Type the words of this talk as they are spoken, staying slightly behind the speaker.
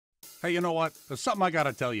Hey, you know what? There's something I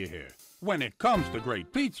gotta tell you here. When it comes to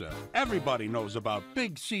great pizza, everybody knows about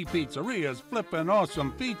Big C Pizzeria's flippin'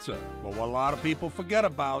 awesome pizza. But what a lot of people forget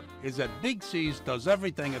about is that Big C's does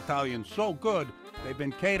everything Italian so good, they've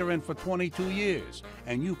been catering for 22 years,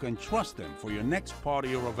 and you can trust them for your next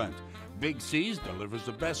party or event. Big C's delivers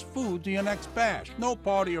the best food to your next bash. No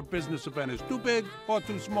party or business event is too big or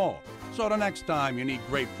too small. So the next time you need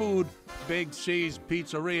great food, Big C's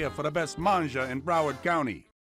Pizzeria for the best manja in Broward County.